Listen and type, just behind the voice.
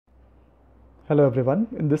Hello everyone.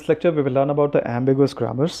 In this lecture we will learn about the ambiguous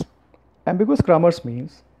grammars. Ambiguous grammars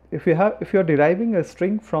means if you are deriving a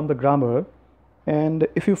string from the grammar, and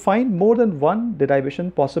if you find more than one derivation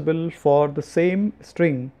possible for the same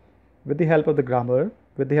string with the help of the grammar,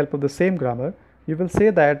 with the help of the same grammar, you will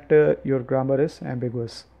say that your grammar is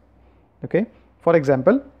ambiguous. Okay. For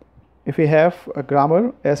example, if we have a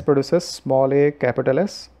grammar S produces small a capital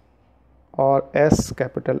S, or S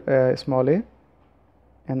capital small a,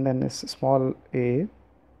 and then is small a,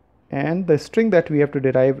 and the string that we have to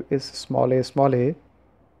derive is small a.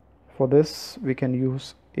 For this we can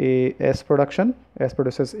use a S production, S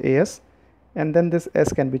produces as, and then this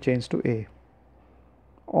S can be changed to a.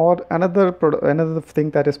 Or another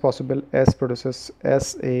thing that is possible, S produces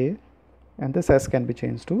SA, and this S can be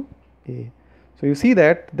changed to a. So you see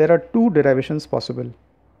that there are two derivations possible.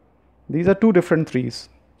 These are two different trees.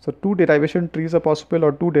 So two derivation trees are possible,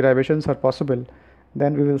 or two derivations are possible.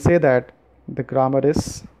 Then we will say that the grammar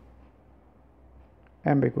is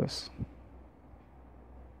ambiguous.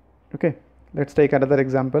 Okay, let's take another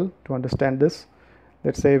example to understand this.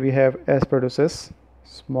 Let's say we have S produces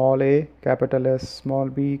small a capital S, small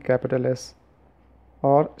b capital S,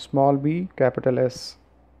 or small b capital S,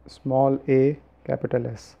 small a capital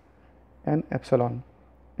S, and epsilon.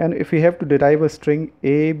 And if we have to derive a string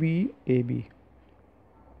AB,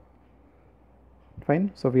 fine.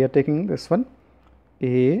 So we are taking this one,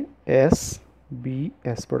 A, S, B,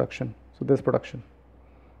 S production. So this production,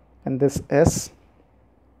 and this S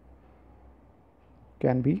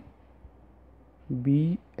can be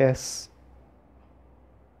B, S,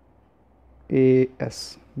 A,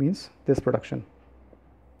 S, means this production.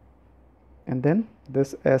 And then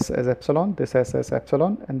this S as epsilon, this S as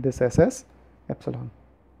epsilon, and this S as epsilon.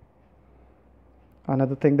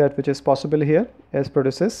 Another thing that which is possible here, S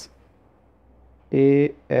produces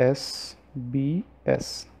A, S, B,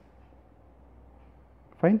 S,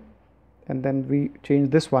 fine. And then we change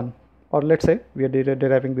this one, or let's say we are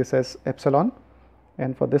deriving this as epsilon,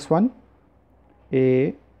 and for this one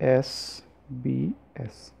A, S, B,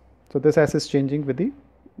 S. So this S is changing with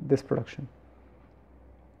this production.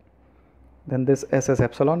 Then this S as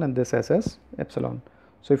epsilon and this S as epsilon.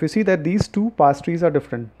 So if you see that these two parse trees are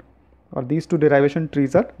different, or these two derivation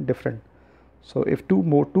trees are different. So if two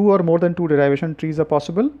or more than two derivation trees are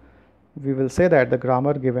possible, we will say that the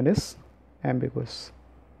grammar given is ambiguous.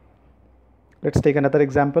 Let's take another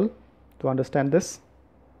example to understand this.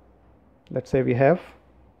 Let's say we have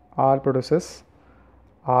R produces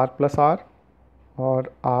R plus R,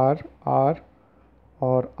 or R,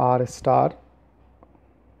 or R star,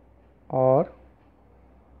 or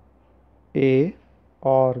A,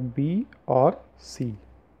 or B, or C.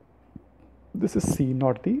 This is C,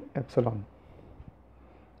 not the epsilon.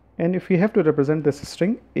 And if we have to represent this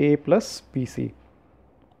string A plus BC,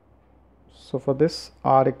 so for this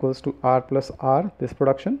R equals to R plus R, this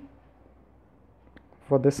production.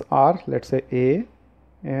 For this R, let's say A,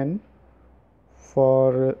 and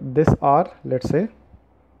for this R, let's say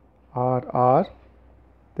R,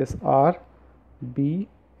 this R, B,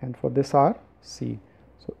 and for this R, C.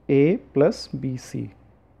 So A plus BC.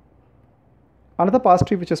 Another parse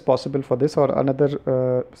tree which is possible for this, or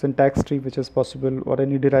another syntax tree which is possible, or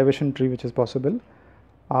any derivation tree which is possible,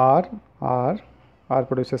 R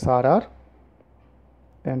produces RR,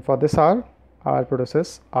 and for this R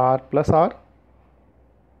produces R plus R,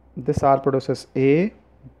 this R produces A,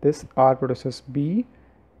 this R produces B,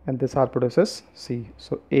 and this R produces C.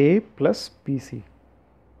 So A plus BC.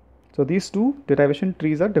 So these two derivation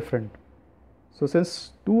trees are different. So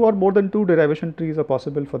since two or more than two derivation trees are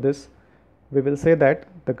possible for this, we will say that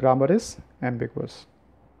the grammar is ambiguous.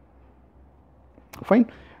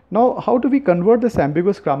 Fine. Now how do we convert this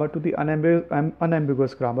ambiguous grammar to the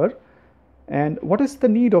unambiguous grammar? And what is the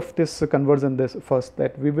need of this conversion? This first,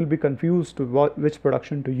 that we will be confused to which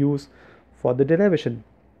production to use for the derivation.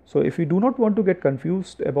 So if we do not want to get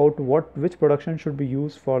confused about which production should be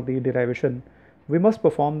used for the derivation, we must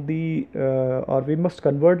perform or we must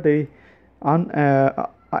convert the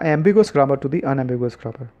ambiguous grammar to the unambiguous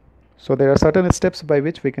grammar. So there are certain steps by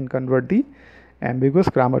which we can convert the ambiguous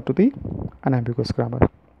grammar to the unambiguous grammar.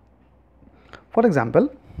 For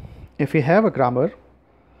example, if we have a grammar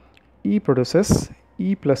E produces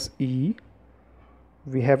E plus E,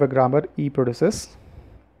 we have a grammar E produces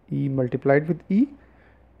E multiplied with E,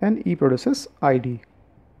 and E produces ID.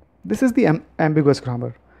 This is the ambiguous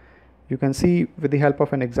grammar. You can see with the help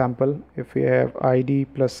of an example, if we have ID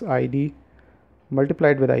plus ID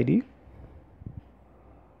multiplied with ID,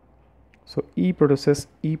 so E produces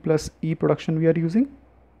E plus E production we are using.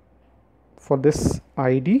 For this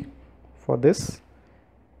ID, for this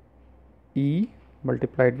E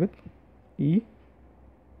multiplied with E,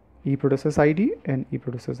 E produces ID, and E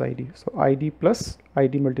produces ID. So ID plus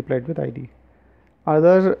ID multiplied with ID.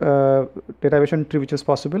 Another derivation tree which is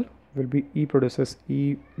possible will be E produces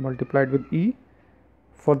E multiplied with E.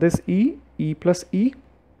 For this E, E plus E.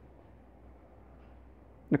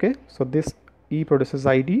 Okay, so this E produces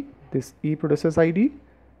ID, this E produces ID,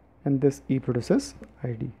 and this E produces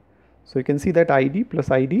ID. So you can see that ID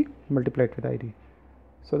plus ID multiplied with ID.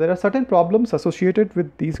 So there are certain problems associated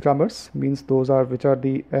with these grammars, means those are which are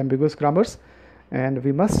the ambiguous grammars, and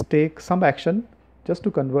we must take some action just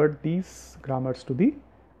to convert these grammars to the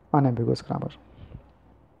unambiguous grammar.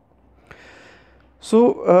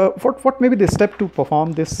 So what may be the step to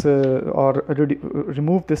perform this or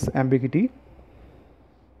remove this ambiguity?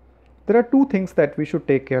 There are two things that we should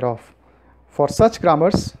take care of. For such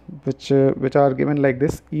grammars which are given like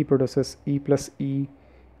this, E produces E plus E,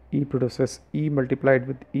 E produces E multiplied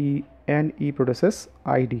with E, and E produces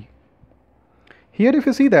ID. Here if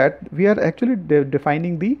you see that we are actually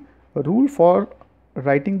defining the rule for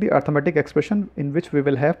writing the arithmetic expression in which we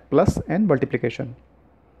will have plus and multiplication.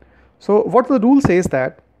 So what the rule says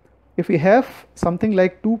that if we have something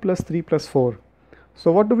like 2 plus 3 plus 4,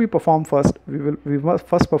 so what do we perform first? We must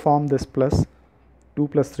first perform this plus 2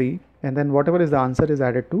 plus 3, and then whatever is the answer is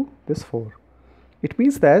added to this 4. It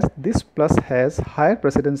means that this plus has higher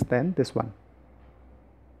precedence than this one.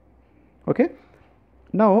 Okay.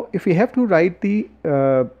 Now if we have to write the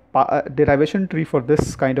derivation tree for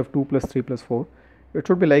this kind of 2 plus 3 plus 4, it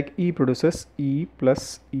should be like E produces E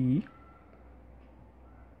plus E,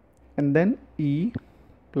 and then E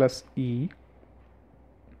plus E.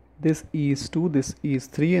 This E is 2, this E is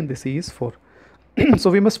 3, and this E is 4.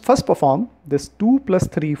 So we must first perform this 2 plus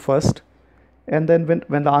 3 first, and then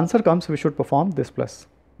when the answer comes we should perform this plus.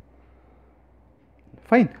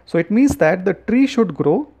 Fine. So it means that the tree should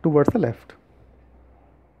grow towards the left.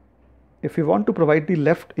 If we want to provide the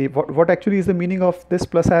left, what actually is the meaning of this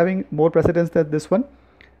plus having more precedence than this one?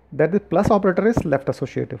 That the plus operator is left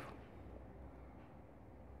associative.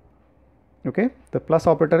 Okay, the plus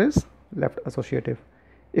operator is left associative.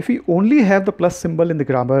 If we only have the plus symbol in the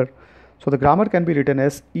grammar, so the grammar can be written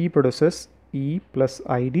as E produces E plus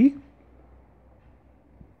ID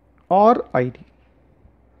or ID.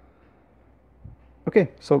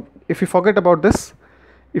 Okay, so if you forget about this,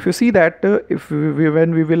 if you see that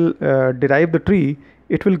when we will derive the tree,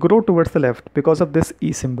 it will grow towards the left because of this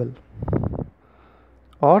E symbol,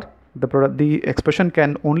 or the expression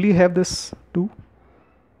can only have this 2.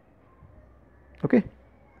 Okay,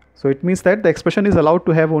 so it means that the expression is allowed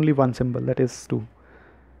to have only one symbol, that is 2.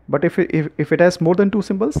 But if it has more than 2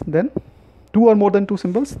 symbols, then 2 or more than 2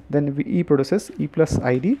 symbols, then E produces E plus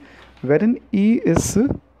ID, wherein E is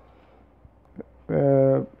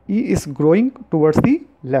growing towards the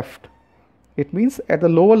left. It means at the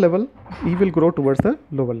lower level E will grow towards the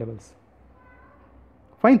lower levels.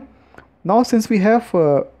 Fine. Now since we have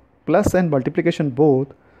plus and multiplication both,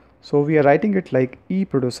 so we are writing it like E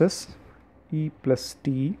produces E plus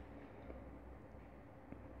T.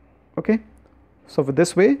 Okay, so for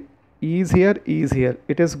this way E is here, E is here,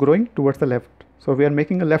 it is growing towards the left. So we are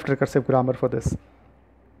making a left recursive grammar for this.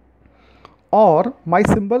 Or my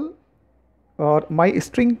symbol or my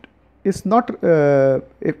string is not,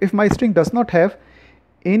 if my string does not have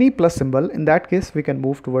any plus symbol, in that case we can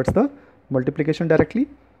move towards the multiplication directly.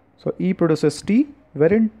 So E produces T,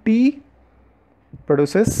 wherein T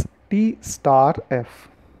produces T star F.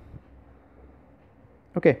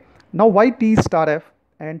 Okay, now why T star F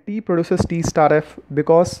and T produces T star F?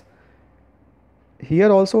 Because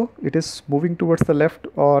here also it is moving towards the left,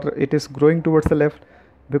 or it is growing towards the left,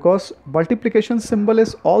 because multiplication symbol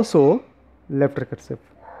is also left recursive.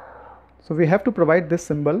 So we have to provide this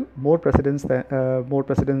symbol more precedence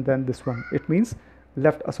than this one. It means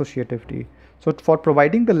left associativity. So for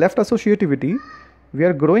providing the left associativity, we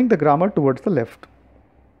are growing the grammar towards the left.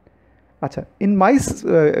 Achha, in my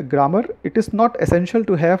grammar, it is not essential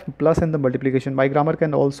to have plus and the multiplication. My grammar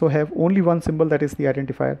can also have only one symbol, that is the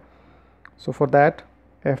identifier. So for that,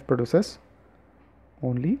 F produces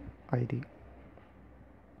only ID.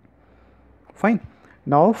 Fine.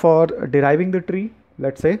 Now for deriving the tree,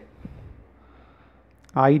 let's say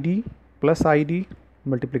ID plus ID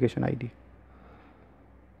multiplication ID.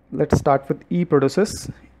 Let's start with E produces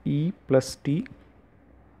E plus T,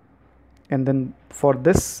 and then for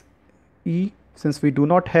this E, since we do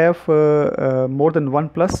not have more than one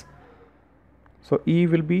plus, so E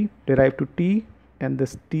will be derived to T, and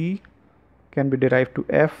this T can be derived to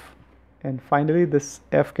F, and finally this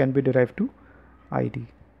F can be derived to ID.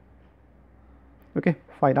 Okay,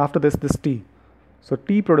 fine. After this T, so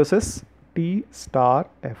T produces T star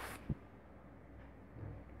F.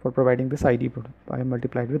 for providing this ID. I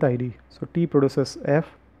multiplied with ID. So T produces F,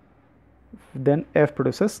 then F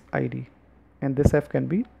produces ID, and this F can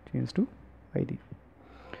be changed to ID.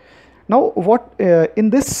 Now what in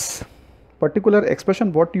this particular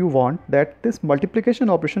expression, what you want, that this multiplication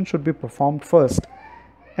operation should be performed first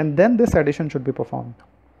and then this addition should be performed.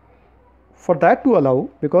 For that to allow,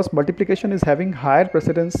 because multiplication is having higher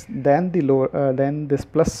precedence than the lower than this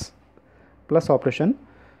plus operation,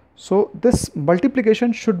 so this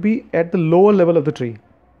multiplication should be at the lower level of the tree.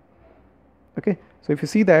 Okay, so if you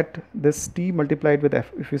see that this T multiplied with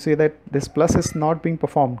F, if you say that this plus is not being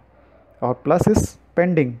performed or plus is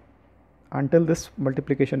pending until this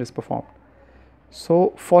multiplication is performed.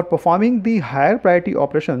 So for performing the higher priority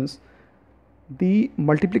operations, the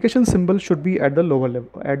multiplication symbol should be at the lower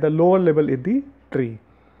level in the tree.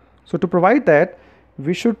 So to provide that,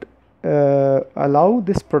 we should allow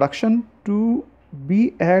this production to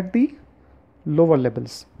be at the lower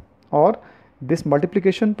levels, or this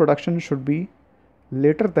multiplication production should be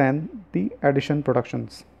later than the addition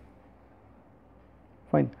productions.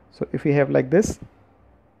 Fine. So if we have like this,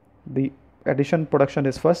 the addition production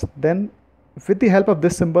is first, then with the help of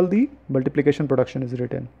this symbol the multiplication production is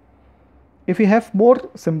written. If we have more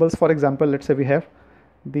symbols, for example, let's say we have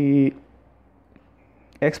the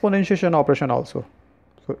exponentiation operation also.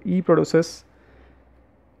 So E produces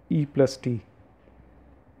E plus T.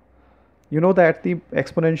 You know that the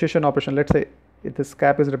exponentiation operation, let's say this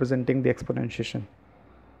cap is representing the exponentiation,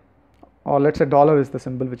 or let's say dollar is the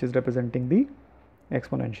symbol which is representing the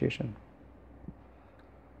exponentiation.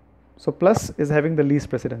 So plus is having the least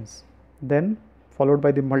precedence, then followed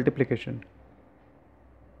by the multiplication.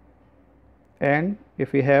 And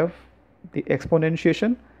if we have the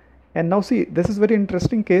exponentiation, and now see, this is very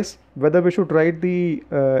interesting case, whether we should write the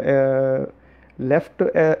left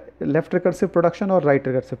recursive production or right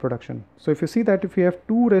recursive production. So if you see that if we have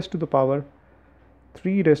 2 raised to the power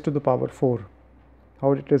 3 raised to the power 4,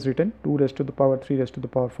 how it is written, 2 raised to the power 3 raised to the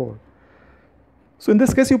power 4. So in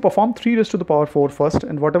this case you perform 3 raised to the power 4 first,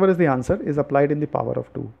 and whatever is the answer is applied in the power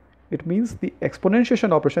of 2. It means the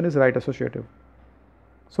exponentiation operation is right associative.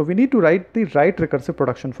 So we need to write the right recursive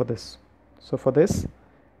production for this. So for this,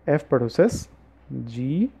 F produces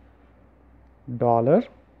G, dollar,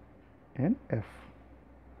 and F.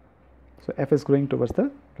 So F is going towards the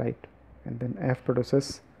right, and then F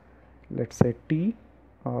produces, let's say T,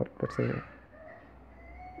 or let's say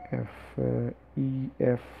F E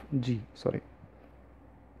F G, sorry,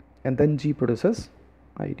 and then G produces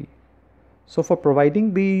ID. So for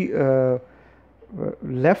providing the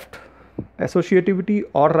left associativity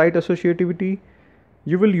or right associativity,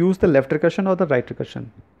 you will use the left recursion or the right recursion.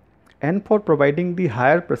 And for providing the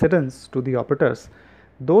higher precedence to the operators,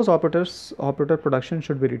 those operator production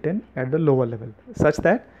should be written at the lower level, such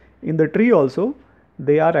that in the tree also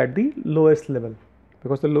they are at the lowest level,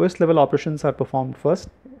 because the lowest level operations are performed first,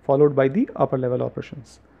 followed by the upper level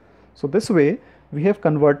operations. So this way we have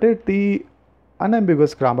converted the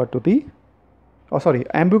ambiguous grammar to the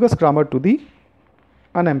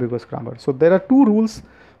unambiguous grammar. So there are 2 rules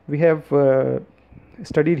we have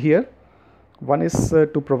studied here. One is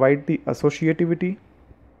to provide the associativity.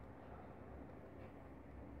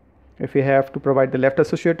 If we have to provide the left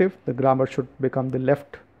associative, the grammar should become the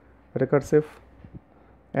left recursive,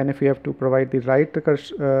 and if we have to provide the right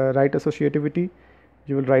associativity,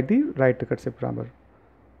 you will write the right recursive grammar.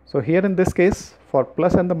 So here in this case, for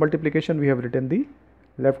plus and the multiplication, we have written the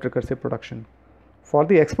left recursive production. For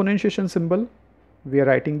the exponentiation symbol, we are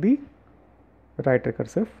writing the right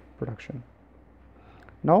recursive production.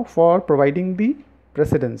 Now for providing the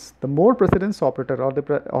precedence, the more precedence operator, or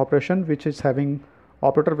the operation which is having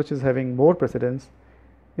more precedence,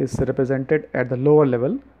 is represented at the lower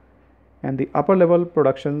level, and the upper level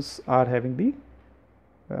productions are having the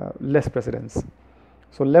less precedence.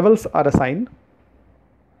 So levels are assigned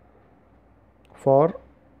for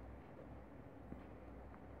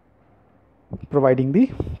providing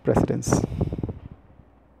the precedence.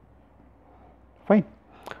 Fine.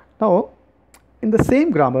 Now in the same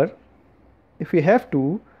grammar, if we have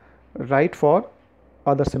to write for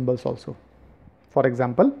other symbols also, for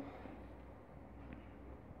example,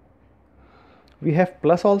 we have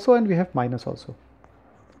plus also and we have minus also.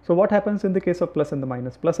 So what happens in the case of plus and the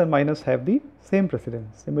minus? Plus and minus have the same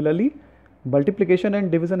precedence. Similarly, multiplication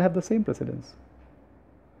and division have the same precedence.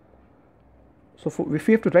 So if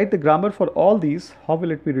we have to write the grammar for all these, how will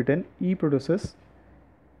it be written? E produces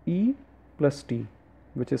E plus T,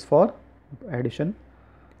 which is for addition.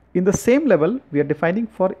 In the same level, we are defining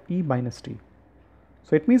for E minus T.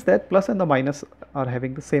 So it means that plus and the minus are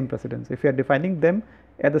having the same precedence. If we are defining them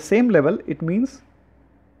at the same level, it means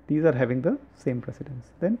these are having the same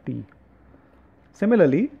precedence, then T.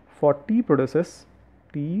 Similarly, for T produces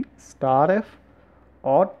T star F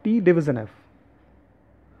or T division F.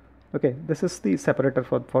 Okay, this is the separator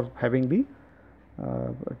for having the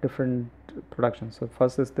different productions. So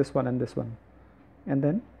first is this one and this one, and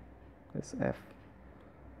then this F.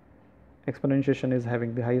 Exponentiation is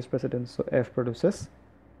having the highest precedence, so F produces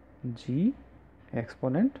G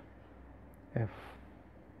exponent F,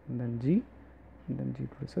 and then G, and then G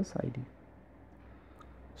produces ID.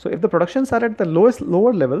 So if the productions are at the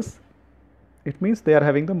lower levels, it means they are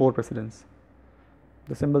having the more precedence.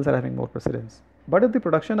 The symbols are having more precedence. But if the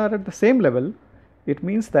production are at the same level, it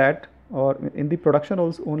means that, or in the production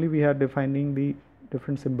also only we are defining the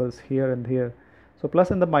different symbols here and here. So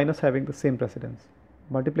plus and the minus having the same precedence.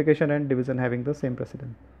 Multiplication and division having the same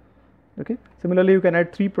precedence. Okay. Similarly, you can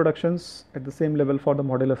add 3 productions at the same level for the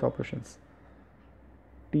modulus operations.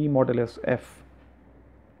 T modulus F.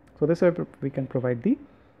 So this way we can provide the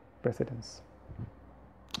precedence.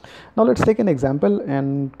 Now let's take an example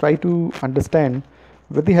and try to understand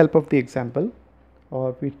with the help of the example,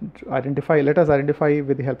 or let us identify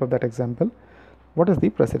with the help of that example what is the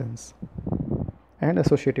precedence and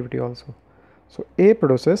associativity also. So A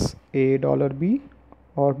produces A dollar B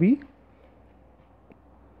or B,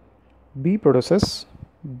 B produces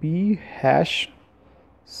B hash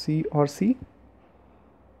C or C,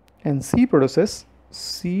 and C produces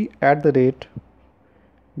C at the rate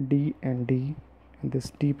D and D, and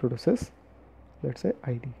this D produces, let's say,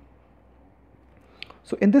 ID.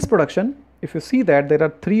 So in this production, if you see that there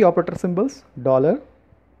are 3 operator symbols, dollar,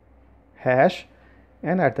 hash,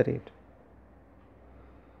 and at the rate.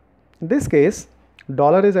 In this case,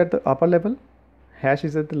 dollar is at the upper level, hash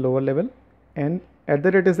is at the lower level, and at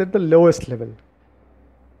the rate is at the lowest level.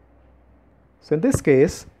 So in this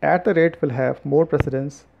case, at the rate will have more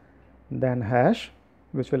precedence than hash,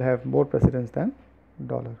 which will have more precedence than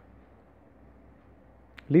dollar.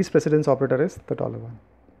 Least precedence operator is the dollar one.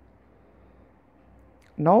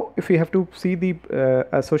 Now if we have to see the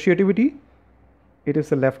associativity, it is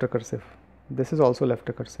the left recursive. This is also left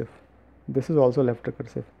recursive. This is also left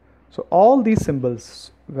recursive. So all these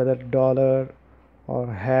symbols, whether dollar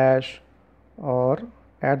or hash or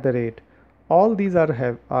at the rate, all these are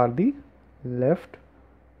the left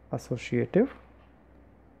associative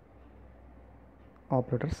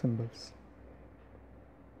operator symbols.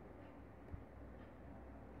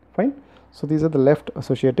 Fine. So these are the left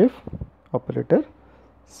associative operator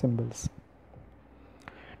symbols.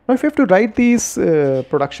 Now if you have to write these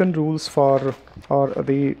production rules for, or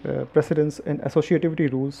the precedence and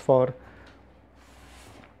associativity rules for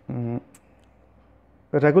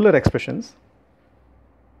regular expressions,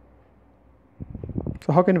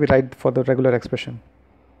 so how can we write for the regular expression?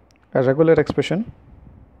 A regular expression,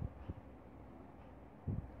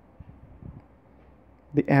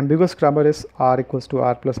 the ambiguous grammar is R equals to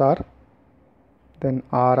R plus R, then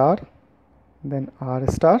RR, then R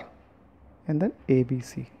star, and then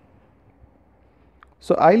ABC.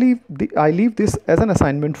 So I leave this as an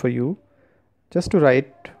assignment for you, just to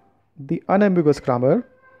write the unambiguous grammar,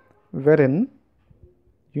 wherein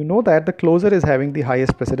you know that the closure is having the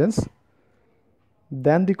highest precedence,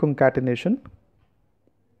 then the concatenation,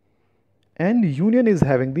 and union is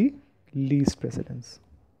having the least precedence.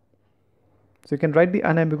 So you can write the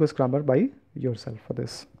unambiguous grammar by yourself for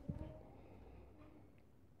this.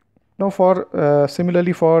 Now for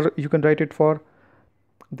similarly for, you can write it for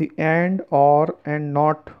the and, or, and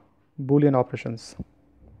not Boolean operations,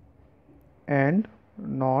 and,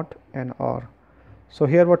 not, and, or. So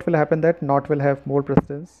here what will happen, that not will have more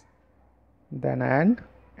precedence than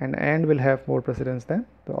and will have more precedence than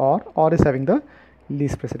the or is having the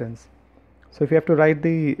least precedence. So if you have to write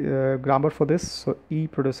the grammar for this, so E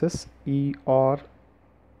produces E or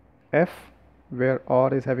F, where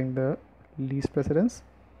or is having the least precedence,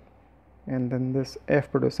 and then this F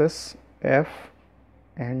produces F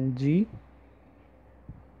and G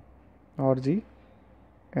or G,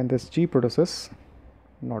 and this G produces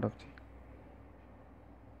not of G.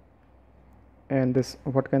 And this,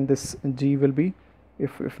 what can this G will be?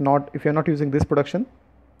 If you're not using this production,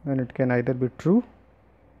 then it can either be true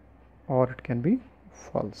or it can be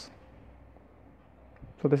false.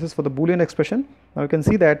 So this is for the Boolean expression. Now you can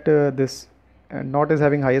see that this not is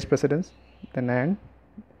having highest precedence than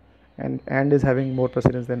and is having more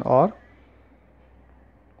precedence than or.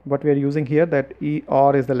 What we are using here, that E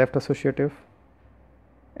or is the left associative,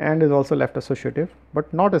 and is also left associative,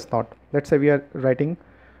 but not is not. Let's say we are writing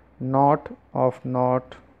not of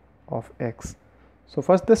X. So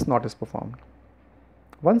first this not is performed.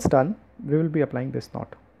 Once done, we will be applying this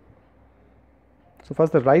not. So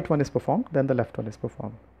first the right one is performed, then the left one is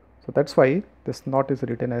performed. So that's why this not is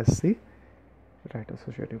written as the right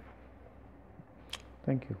associative.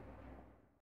 Thank you.